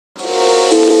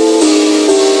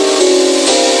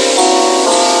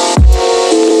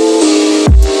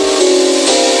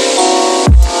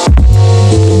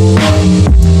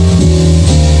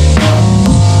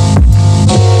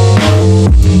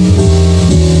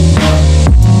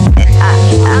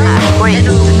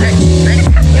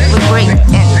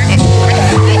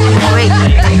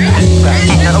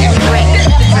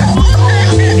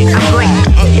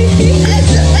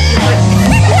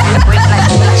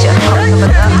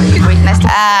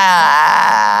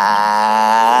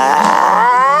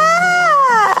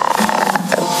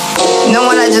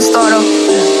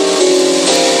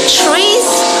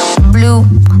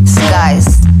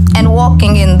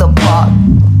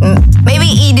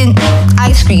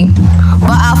cream,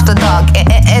 but after dark,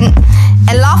 and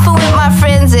laughing with my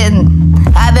friends and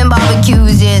having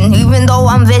barbecues, and even though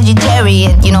I'm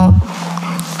vegetarian, you know,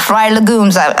 fried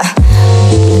legumes, I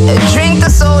drink the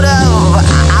soda,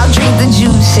 I'll drink the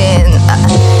juice, and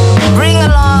bring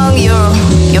along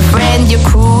your friend, your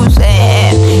cruise,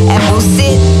 and we'll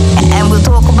sit and we'll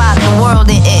talk about the world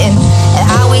and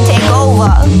how we take over.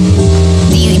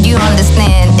 Do you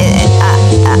understand?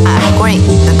 I'm great.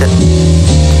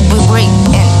 We're great,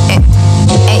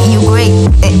 and you're great,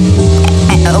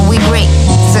 and we're great.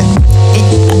 So,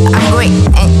 I'm great,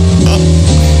 and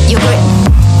you're great.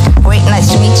 Great,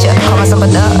 nice to meet you. Call myself a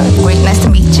dog. Great, nice to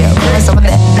meet you. Call myself a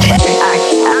dog.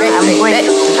 I'm great.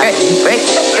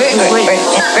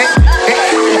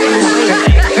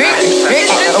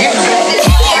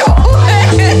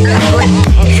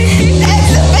 That's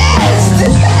the best.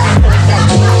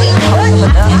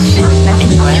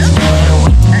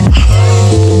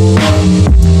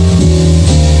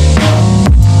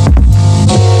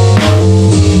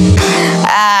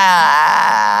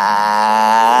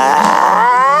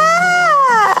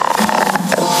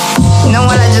 You know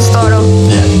what I just thought of?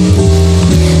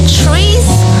 Trees,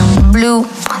 blue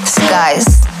skies,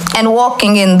 and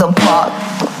walking in the park.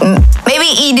 Maybe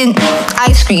eating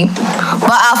ice cream,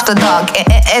 but after dark,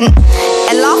 and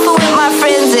laughing with my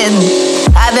friends and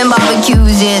having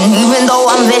barbecues, and even though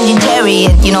I'm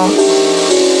vegetarian, you know,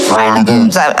 fried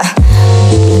legumes, I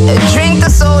drink the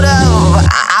soda,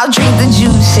 I'll drink the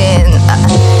juice, and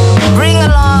bring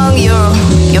along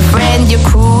your friend, your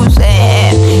cruise,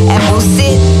 and we'll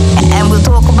sit and we'll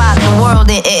talk about the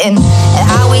world and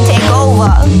how we take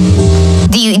over.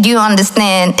 Do you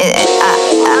understand?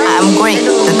 I'm great.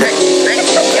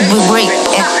 We're great,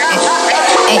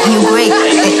 and you're great,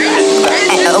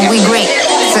 and we're great.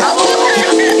 So,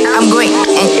 I'm great,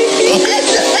 and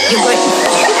you're great.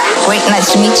 Great,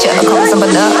 nice to meet you. Call myself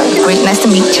a dog. Great, nice to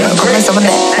meet you. Call myself a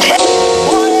dog.